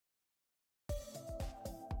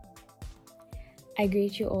I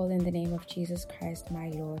greet you all in the name of Jesus Christ, my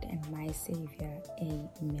Lord and my Savior.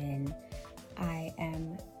 Amen. I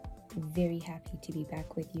am very happy to be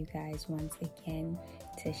back with you guys once again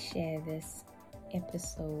to share this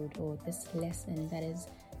episode or this lesson that is,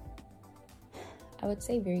 I would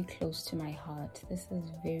say, very close to my heart. This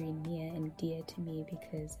is very near and dear to me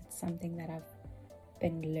because it's something that I've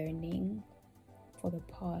been learning for the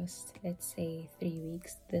past, let's say, 3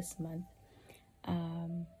 weeks this month.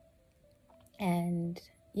 And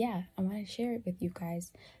yeah, I want to share it with you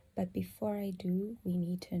guys. But before I do, we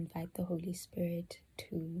need to invite the Holy Spirit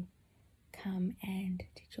to come and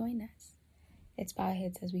to join us. Let's bow our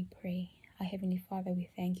heads as we pray. Our Heavenly Father,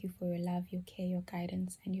 we thank you for your love, your care, your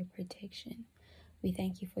guidance, and your protection. We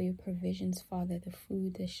thank you for your provisions, Father, the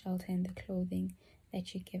food, the shelter, and the clothing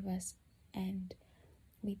that you give us. And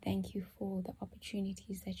we thank you for the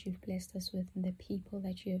opportunities that you've blessed us with and the people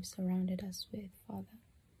that you have surrounded us with, Father.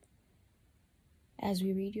 As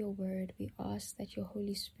we read your word, we ask that your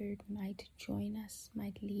Holy Spirit might join us,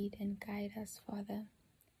 might lead and guide us, Father,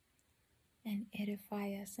 and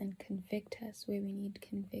edify us and convict us where we need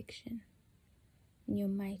conviction. In your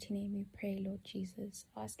mighty name we pray, Lord Jesus,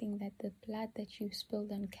 asking that the blood that you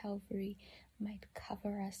spilled on Calvary might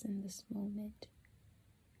cover us in this moment.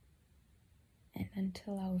 And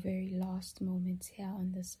until our very last moments here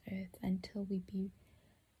on this earth, until we be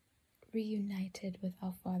reunited with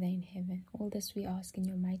our Father in heaven. All this we ask in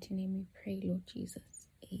your mighty name we pray, Lord Jesus.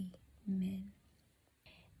 Amen.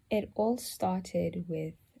 It all started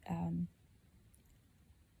with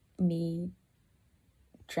me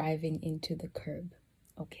driving into the curb,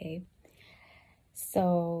 okay?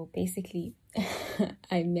 So basically,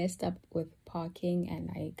 I messed up with parking and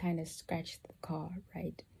I kind of scratched the car,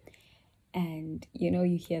 right? And you know,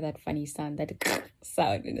 you hear that funny sound, that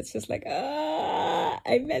sound, and it's just like,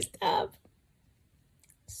 I messed up.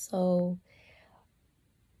 So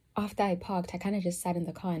after I parked, I kind of just sat in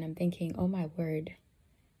the car and I'm thinking, oh my word,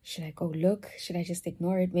 should I go look? Should I just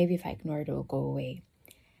ignore it? Maybe if I ignore it, it'll go away.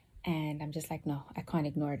 And I'm just like, no, I can't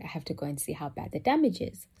ignore it. I have to go and see how bad the damage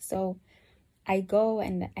is. So I go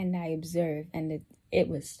and I observe, and it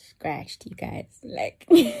was scratched, you guys. Like,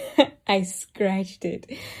 I scratched it.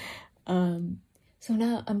 So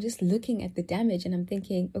now I'm just looking at the damage and I'm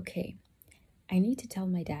thinking, okay, I need to tell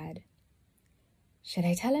my dad. Should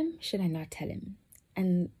I tell him? Should I not tell him?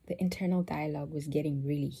 And the internal dialogue was getting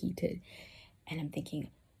really heated. And I'm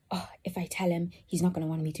thinking, oh, if I tell him, he's not going to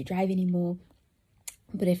want me to drive anymore.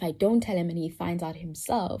 But if I don't tell him and he finds out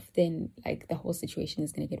himself, then like the whole situation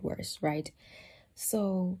is going to get worse, right?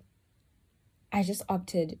 So I just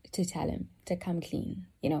opted to tell him to come clean,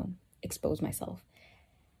 expose myself.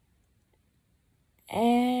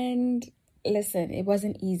 And listen, it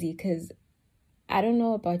wasn't easy because I don't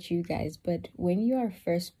know about you guys, but when you are a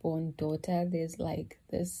firstborn daughter, there's like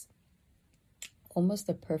this almost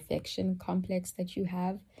a perfection complex that you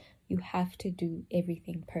have. You have to do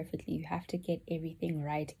everything perfectly. You have to get everything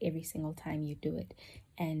right every single time you do it.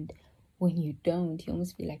 And when you don't, you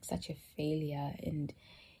almost feel like such a failure. And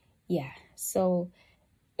yeah, so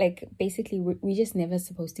like basically we're just never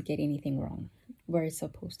supposed to get anything wrong. We're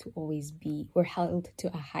supposed to always we're held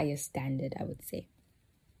to a higher standard, I would say.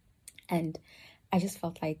 And I just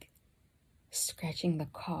felt like scratching the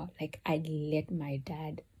car, like I let my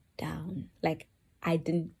dad down. Like I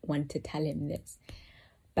didn't want to tell him this.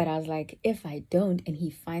 But I was like, if I don't and he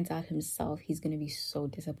finds out himself, he's going to be so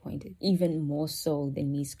disappointed, even more so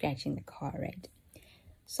than me scratching the car, right?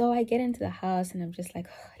 So I get into the house and I'm just like,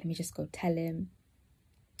 let me just go tell him.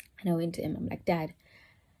 And I went to him. I'm like, Dad,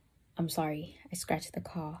 I'm sorry. I scratched the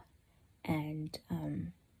car. And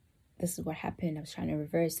this is what happened. I was trying to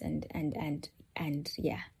reverse and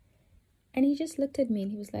yeah. And he just looked at me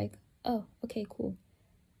and he was like, oh, okay, cool.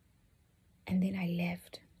 And then I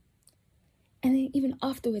left. And then even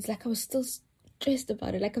afterwards, like I was still stressed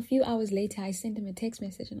about it. Like a few hours later, I sent him a text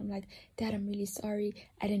message and I'm like, Dad, I'm really sorry.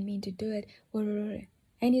 I didn't mean to do it.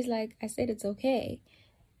 And he's like, I said it's okay.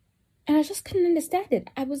 And I just couldn't understand it.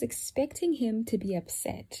 I was expecting him to be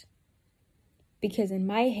upset. Because in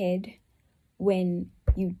my head, when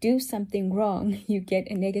you do something wrong, you get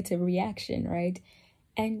a negative reaction, right?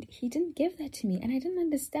 And he didn't give that to me. And I didn't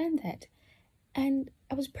understand that. And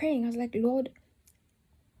I was praying. I was like, Lord,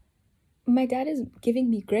 my dad is giving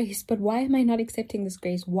me grace, but why am I not accepting this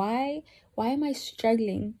grace? Why am I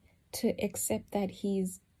struggling to accept that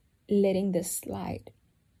he's letting this slide?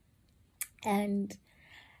 And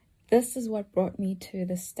this is what brought me to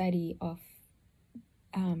the study of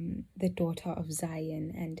the daughter of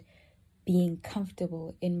Zion and being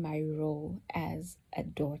comfortable in my role as a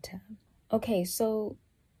daughter. Okay, so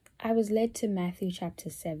I was led to Matthew chapter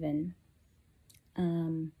 7,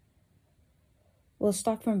 We'll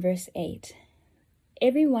start from verse 8.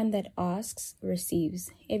 Everyone that asks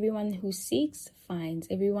receives. Everyone who seeks finds.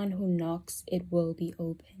 Everyone who knocks, it will be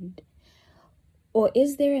opened. Or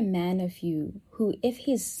is there a man of you who, if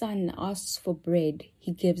his son asks for bread,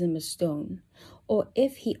 he gives him a stone? Or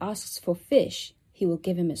if he asks for fish, he will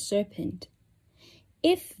give him a serpent?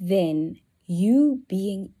 If then you,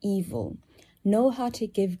 being evil, know how to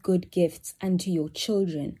give good gifts unto your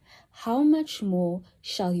children, how much more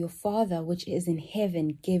shall your Father which is in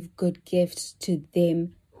heaven give good gifts to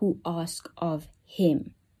them who ask of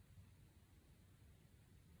him?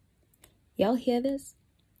 Y'all hear this?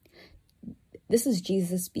 This is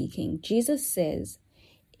Jesus speaking. Jesus says,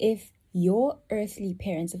 if our earthly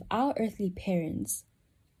parents,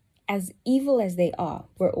 as evil as they are,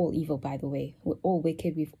 we're all evil, by the way. We're all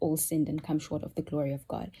wicked. We've all sinned and come short of the glory of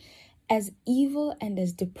God. As evil and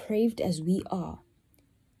as depraved as we are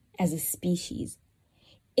as a species,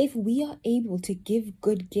 if we are able to give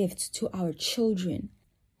good gifts to our children,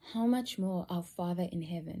 how much more our Father in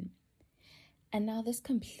heaven? And now this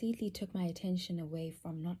completely took my attention away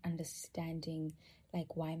from not understanding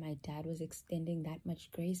like why my dad was extending that much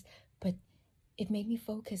grace, but it made me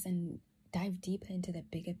focus and dive deeper into the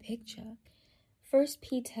bigger picture. 1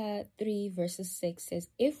 Peter 3 verses 6 says,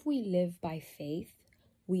 if we live by faith,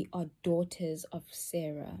 we are daughters of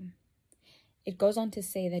Sarah. It goes on to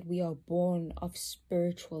say that we are born of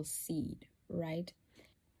spiritual seed, right?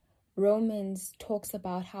 Romans talks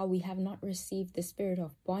about how we have not received the spirit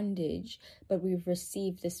of bondage, but we've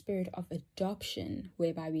received the spirit of adoption,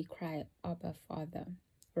 whereby we cry, Abba, Father,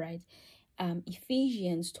 right?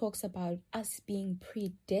 Ephesians talks about us being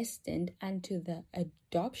predestined unto the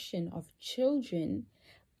adoption of children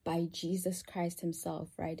by Jesus Christ himself,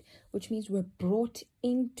 right? Which means we're brought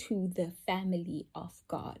into the family of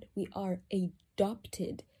God. We are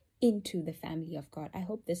adopted into the family of God. I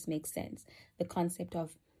hope this makes sense. The concept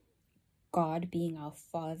of God being our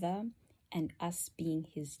Father and us being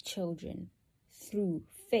his children through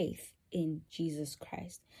faith in Jesus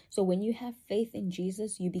Christ. So when you have faith in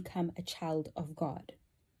Jesus, you become a child of God.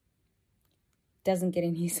 Doesn't get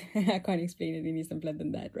any, I can't explain it any simpler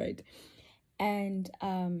than that, right? And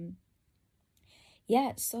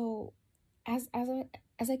so as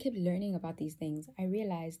I kept learning about these things, I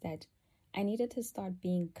realized that I needed to start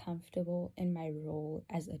being comfortable in my role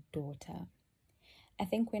as a daughter. I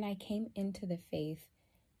think when I came into the faith,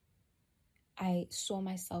 I saw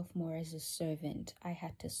myself more as a servant. I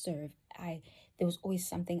had to serve. There was always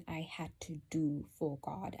something I had to do for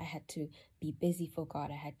God. I had to be busy for God.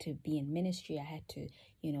 I had to be in ministry. I had to,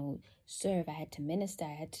 serve. I had to minister.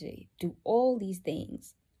 I had to do all these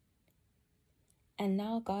things. And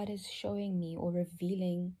now God is showing me or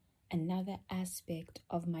revealing another aspect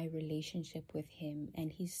of my relationship with him.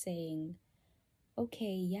 And he's saying,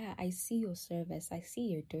 okay, yeah, I see your service. I see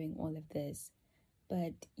you're doing all of this.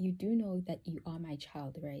 But you do know that you are my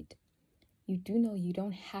child, right? You do know you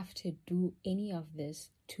don't have to do any of this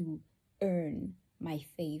to earn my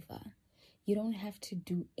favor. You don't have to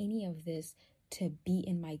do any of this to be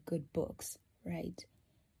in my good books, right?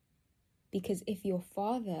 Because if your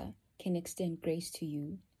Father can extend grace to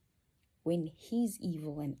you when he's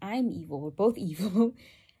evil and I'm evil, we're both evil,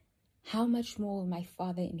 how much more my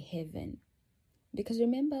Father in heaven? Because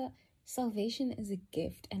remember, salvation is a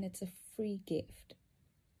gift and it's a free gift.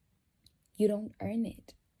 You don't earn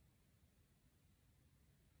it.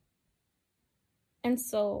 And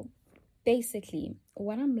so basically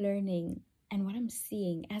what I'm learning and what I'm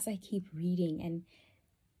seeing as I keep reading and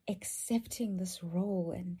accepting this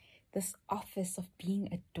role and this office of being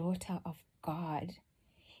a daughter of God,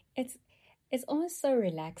 it's almost so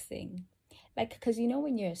relaxing. Like, because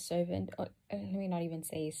when you're a servant, or let me not even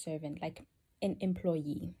say a servant, like an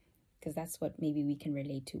employee, because that's what maybe we can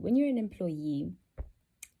relate to. When you're an employee,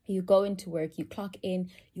 you go into work, you clock in,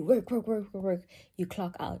 you work, you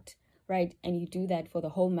clock out, right? And you do that for the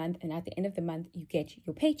whole month. And at the end of the month, you get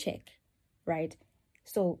your paycheck, right?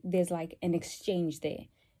 So there's like an exchange there.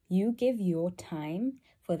 You give your time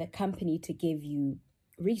for the company to give you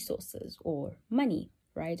resources or money,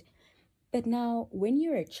 right? But now when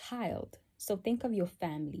you're a child, so think of your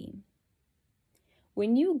family.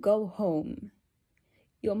 When you go home,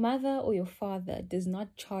 your mother or your father does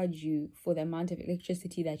not charge you for the amount of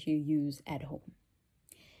electricity that you use at home.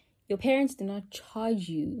 Your parents do not charge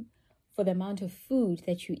you for the amount of food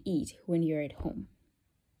that you eat when you're at home.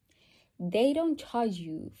 They don't charge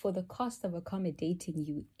you for the cost of accommodating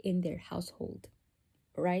you in their household,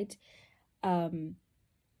 right?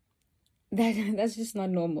 that's just not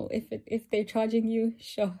normal. If they're charging you,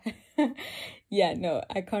 sure. Yeah, no,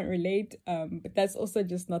 I can't relate. But that's also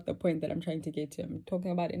just not the point that I'm trying to get to. I'm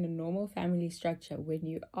talking about in a normal family structure, when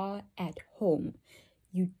you are at home,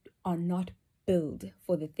 you are not billed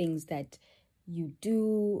for the things that you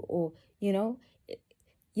do, or you're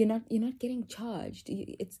not getting charged.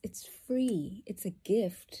 It's free. It's a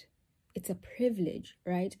gift. It's a privilege,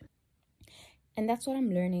 right? And that's what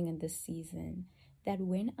I'm learning in this season, that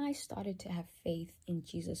when I started to have faith in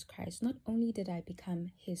Jesus Christ, not only did I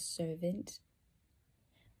become his servant,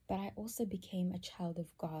 but I also became a child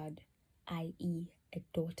of God, i.e., a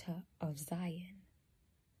daughter of Zion.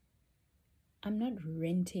 I'm not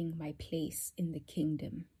renting my place in the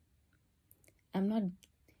kingdom. I'm not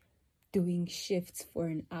doing shifts for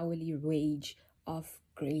an hourly wage of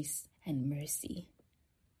grace and mercy.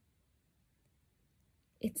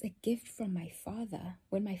 It's a gift from my Father.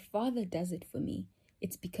 When my Father does it for me,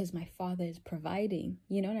 it's because my Father is providing.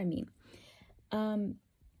 You know what I mean?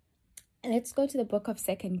 Let's go to the book of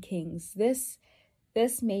 2 Kings. This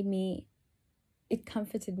made me, it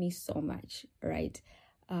comforted me so much, right?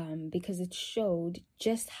 Because it showed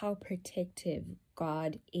just how protective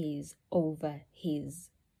God is over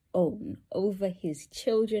his own, over his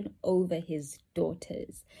children, over his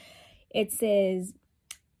daughters. It says,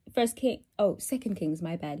 2 Kings,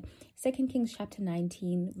 my bad. 2 Kings chapter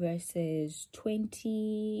 19, verses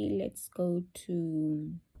 20. Let's go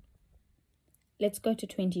to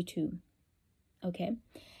 22. Okay.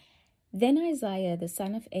 Then Isaiah, the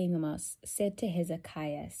son of Amos, said to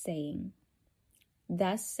Hezekiah, saying,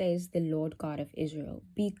 Thus says the Lord God of Israel,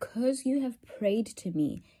 because you have prayed to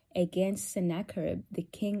me against Sennacherib, the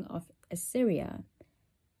king of Assyria,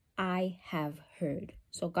 I have heard.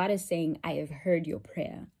 So God is saying, I have heard your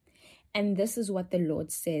prayer. And this is what the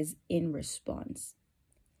Lord says in response.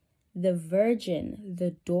 The virgin,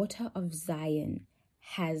 the daughter of Zion,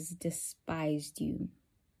 has despised you,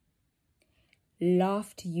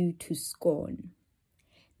 laughed you to scorn.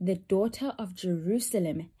 The daughter of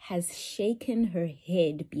Jerusalem has shaken her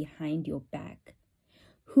head behind your back,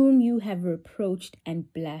 whom you have reproached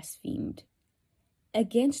and blasphemed.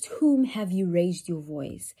 Against whom have you raised your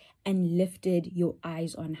voice and lifted your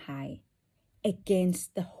eyes on high?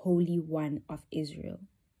 Against the Holy One of Israel.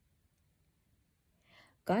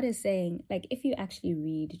 God is saying, like, if you actually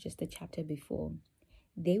read just the chapter before,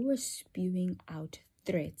 they were spewing out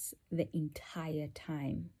threats the entire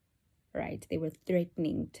time, right? They were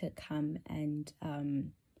threatening to come and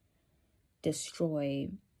destroy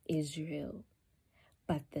Israel.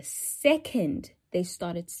 But the second they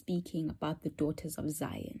started speaking about the daughters of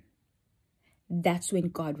Zion, that's when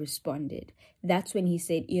God responded. That's when he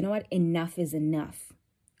said, you know what? Enough is enough.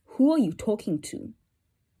 Who are you talking to?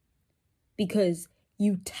 Because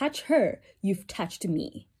you touch her, you've touched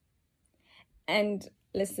me. And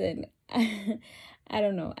listen, I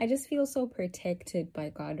don't know. I just feel so protected by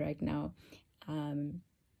God right now.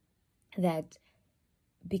 That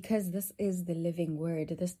because this is the living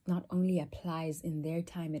word, this not only applies in their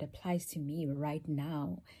time, it applies to me right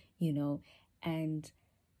now, and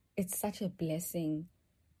it's such a blessing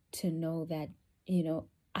to know that,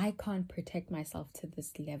 I can't protect myself to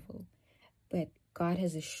this level, but God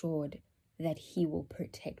has assured that he will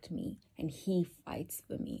protect me and he fights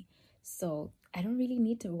for me. So I don't really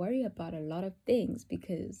need to worry about a lot of things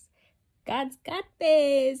because God's got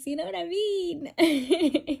this, you know what I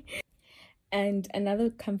mean? And another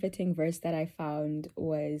comforting verse that I found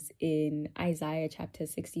was in Isaiah chapter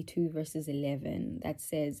 62, verses 11, that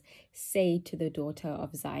says, say to the daughter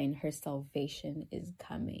of Zion, her salvation is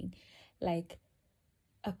coming. Like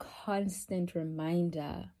a constant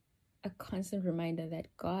reminder that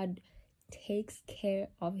God takes care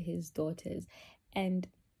of his daughters. And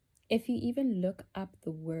if you even look up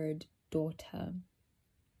the word daughter,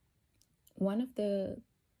 one of the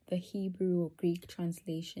Hebrew or Greek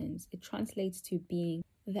translations, it translates to being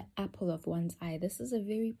the apple of one's eye. This is a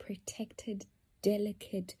very protected,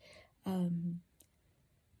 delicate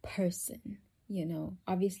person,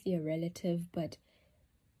 obviously a relative, but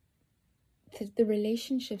the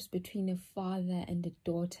relationships between a father and a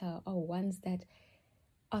daughter are ones that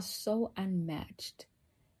are so unmatched.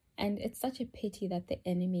 And it's such a pity that the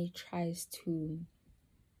enemy tries to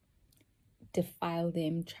defile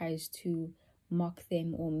them, tries to mock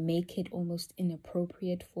them, or make it almost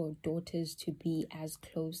inappropriate for daughters to be as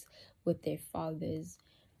close with their fathers.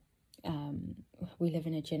 We live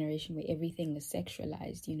in a generation where everything is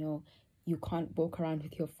sexualized. You can't walk around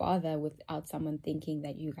with your father without someone thinking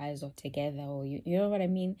that you guys are together, or you know what I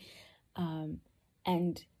mean.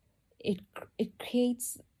 And it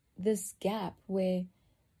creates this gap where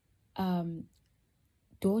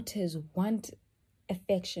daughters want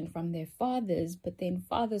affection from their fathers, but then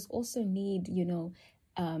fathers also need,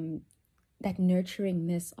 that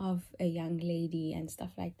nurturingness of a young lady and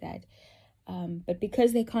stuff like that. But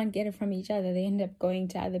because they can't get it from each other, they end up going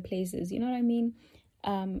to other places. You know what I mean?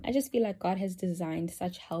 I just feel like God has designed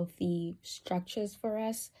such healthy structures for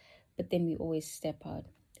us, but then we always step out.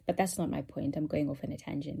 But that's not my point. I'm going off on a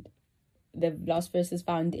tangent. The last verse is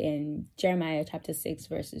found in Jeremiah chapter 6,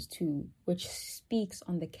 verses 2, which speaks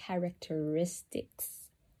on the characteristics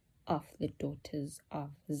of the daughters of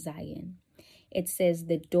Zion. It says,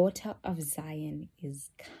 the daughter of Zion is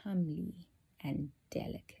comely and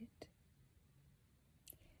delicate.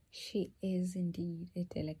 She is indeed a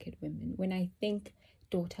delicate woman. When I think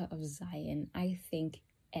daughter of Zion, I think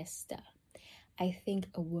Esther. I think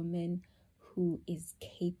a woman who is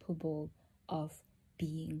capable of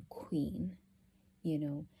being queen,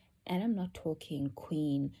 and I'm not talking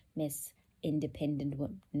queen, Miss Independent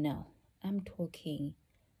Woman. No, I'm talking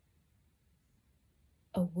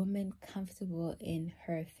a woman comfortable in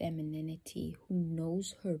her femininity, who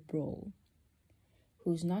knows her role,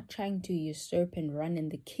 who's not trying to usurp and run in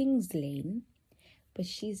the king's lane, but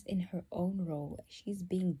she's in her own role. She's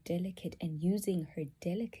being delicate and using her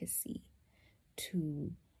delicacy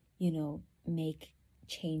to, make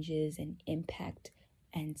changes and impact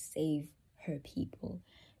and save her people.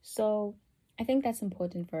 So I think that's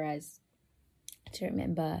important for us to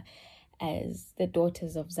remember as the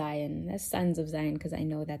daughters of Zion, as sons of Zion, because I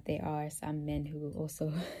know that there are some men who will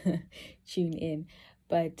also tune in.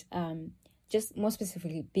 But just more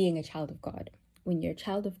specifically, being a child of God. When you're a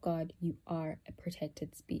child of God, you are a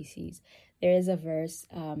protected species. There is a verse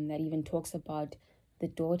that even talks about the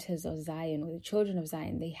daughters of Zion, or the children of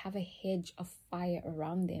Zion. They have a hedge of fire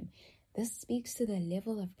around them. This speaks to the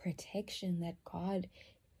level of protection that God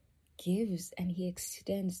gives and he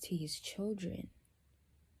extends to his children.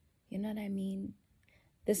 You know what I mean?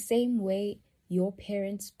 The same way your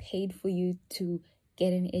parents paid for you to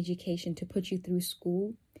get an education, to put you through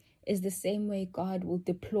school, is the same way God will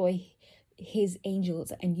deploy his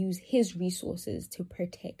angels and use his resources to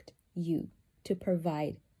protect you, to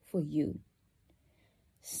provide for you.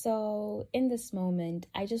 So in this moment,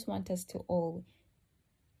 I just want us to all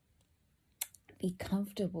be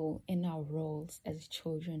comfortable in our roles as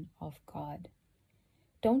children of God.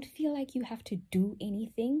 Don't feel like you have to do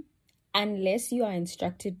anything unless you are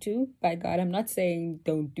instructed to by God. I'm not saying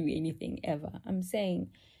don't do anything ever. I'm saying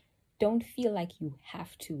don't feel like you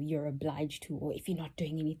have to, you're obliged to, or if you're not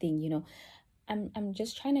doing anything, I'm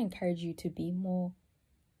just trying to encourage you to be more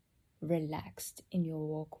relaxed in your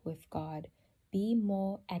walk with God. Be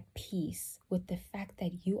more at peace with the fact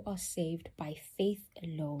that you are saved by faith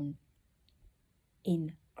alone,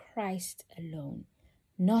 in Christ alone,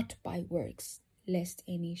 not by works, lest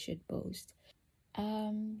any should boast.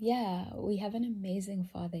 We have an amazing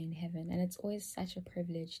Father in heaven, and it's always such a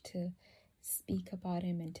privilege to speak about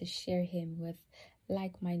him and to share him with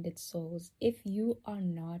like-minded souls. If you are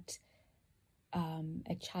not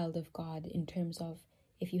a child of God, in terms of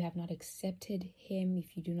if you have not accepted him,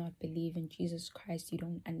 if you do not believe in Jesus Christ, you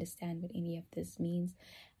don't understand what any of this means,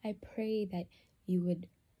 I pray that you would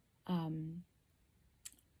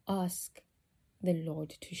ask the Lord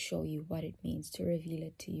to show you what it means, to reveal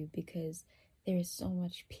it to you, because there is so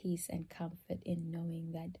much peace and comfort in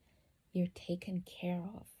knowing that you're taken care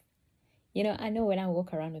of. I know when I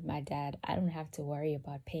walk around with my dad, I don't have to worry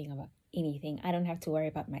about paying about anything. I don't have to worry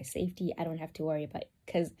about my safety. I don't have to worry about,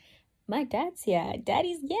 because my dad's here.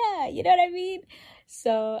 Daddy's, yeah, you know what I mean?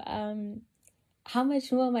 So how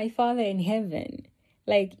much more my Father in heaven?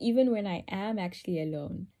 Like, even when I am actually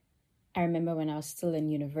alone, I remember when I was still in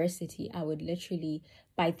university, I would literally,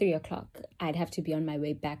 by 3 o'clock, I'd have to be on my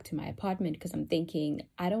way back to my apartment, because I'm thinking,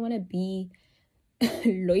 I don't want to be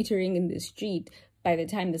loitering in the street by the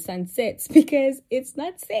time the sun sets, because it's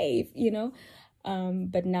not safe,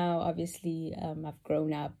 But now, obviously, I've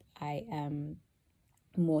grown up. I am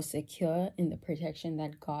more secure in the protection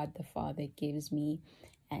that God the Father gives me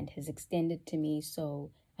and has extended to me.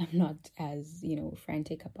 So I'm not as,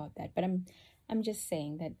 frantic about that. But I'm just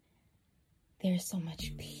saying that there's so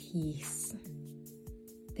much peace.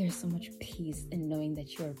 There's so much peace in knowing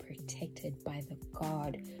that you are protected by the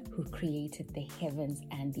God who created the heavens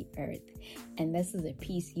and the earth. And this is a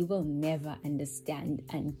peace you will never understand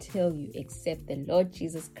until you accept the Lord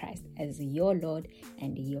Jesus Christ as your Lord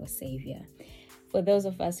and your Savior. For those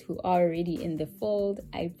of us who are already in the fold,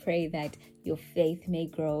 I pray that your faith may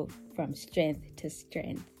grow from strength to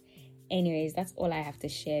strength. Anyways, that's all I have to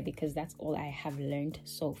share, because that's all I have learned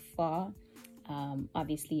so far.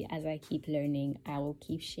 Obviously, as I keep learning, I will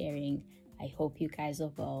keep sharing. I hope you guys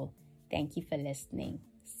are well. Thank you for listening.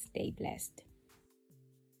 Stay blessed.